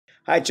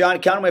Hi,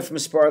 John Conway from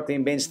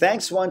Sparkling Bins.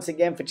 Thanks once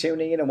again for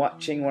tuning in and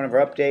watching one of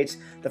our updates.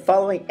 The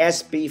following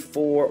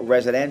SB4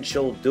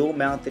 residential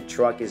dual-mounted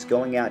truck is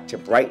going out to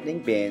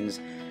Brightening Bins.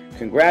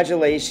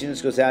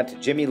 Congratulations goes out to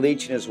Jimmy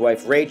Leach and his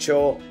wife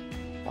Rachel.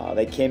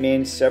 They came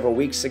in several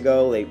weeks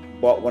ago. They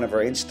bought one of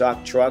our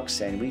in-stock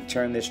trucks, and we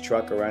turned this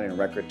truck around in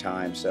record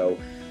time. So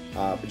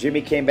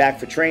Jimmy came back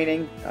for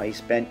training. He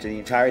spent the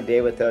entire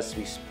day with us.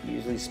 We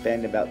usually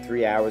spend about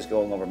 3 hours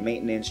going over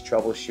maintenance,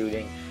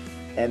 troubleshooting.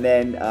 And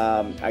then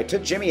I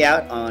took Jimmy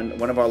out on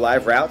one of our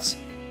live routes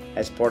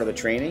as part of the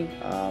training.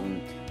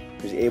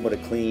 He was able to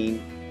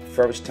clean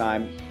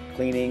first-time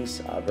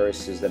cleanings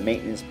versus the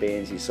maintenance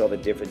bins. He saw the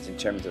difference in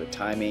terms of the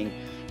timing.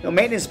 You know,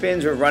 maintenance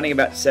bins were running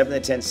about 7 to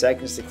 10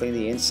 seconds to clean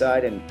the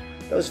inside, and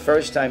those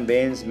first-time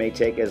bins may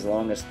take as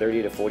long as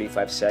 30 to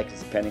 45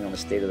 seconds depending on the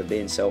state of the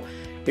bin. So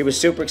he was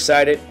super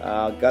excited.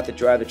 Got to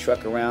drive the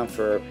truck around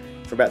for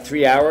about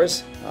 3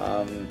 hours.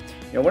 You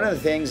know, one of the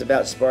things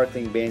about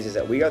Sparkling Bins is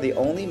that we are the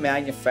only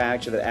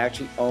manufacturer that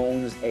actually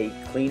owns a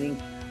cleaning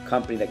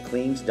company that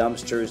cleans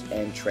dumpsters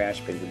and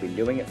trash bins. We've been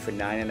doing it for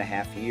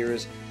 9.5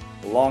 years,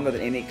 longer than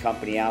any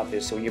company out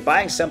there. So when you're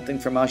buying something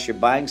from us, you're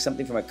buying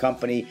something from a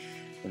company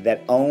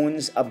that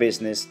owns a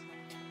business.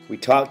 We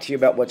talk to you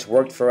about what's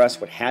worked for us,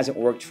 what hasn't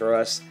worked for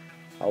us.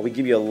 We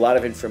give you a lot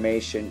of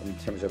information in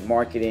terms of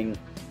marketing.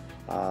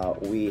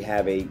 We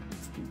have a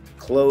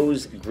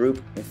closed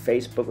group in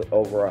Facebook with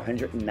over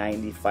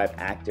 195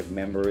 active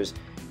members,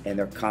 and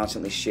they're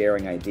constantly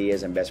sharing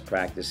ideas and best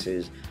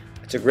practices.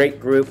 It's a great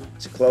group.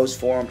 It's a closed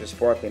forum to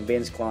Sparkling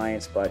Bins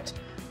clients, but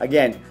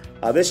again,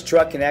 this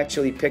truck can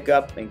actually pick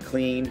up and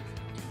clean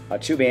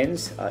 2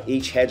 bins.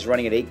 Each head's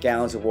running at 8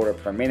 gallons of water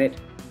per minute.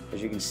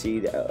 As you can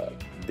see,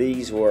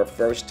 these were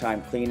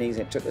first-time cleanings.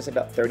 It took us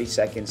about 30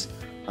 seconds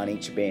on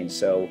each bin.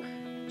 So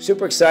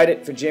super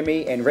excited for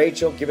Jimmy and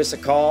Rachel. Give us a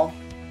call.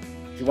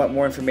 If you want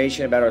more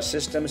information about our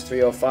systems,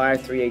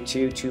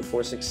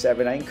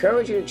 305-382-2467. I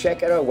encourage you to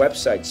check out our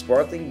website,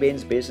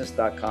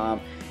 sparklingbinsbusiness.com.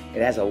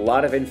 It has a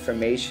lot of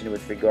information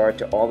with regard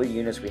to all the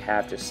units we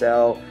have to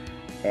sell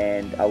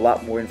and a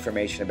lot more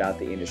information about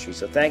the industry.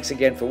 So thanks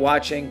again for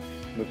watching.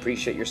 We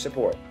appreciate your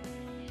support.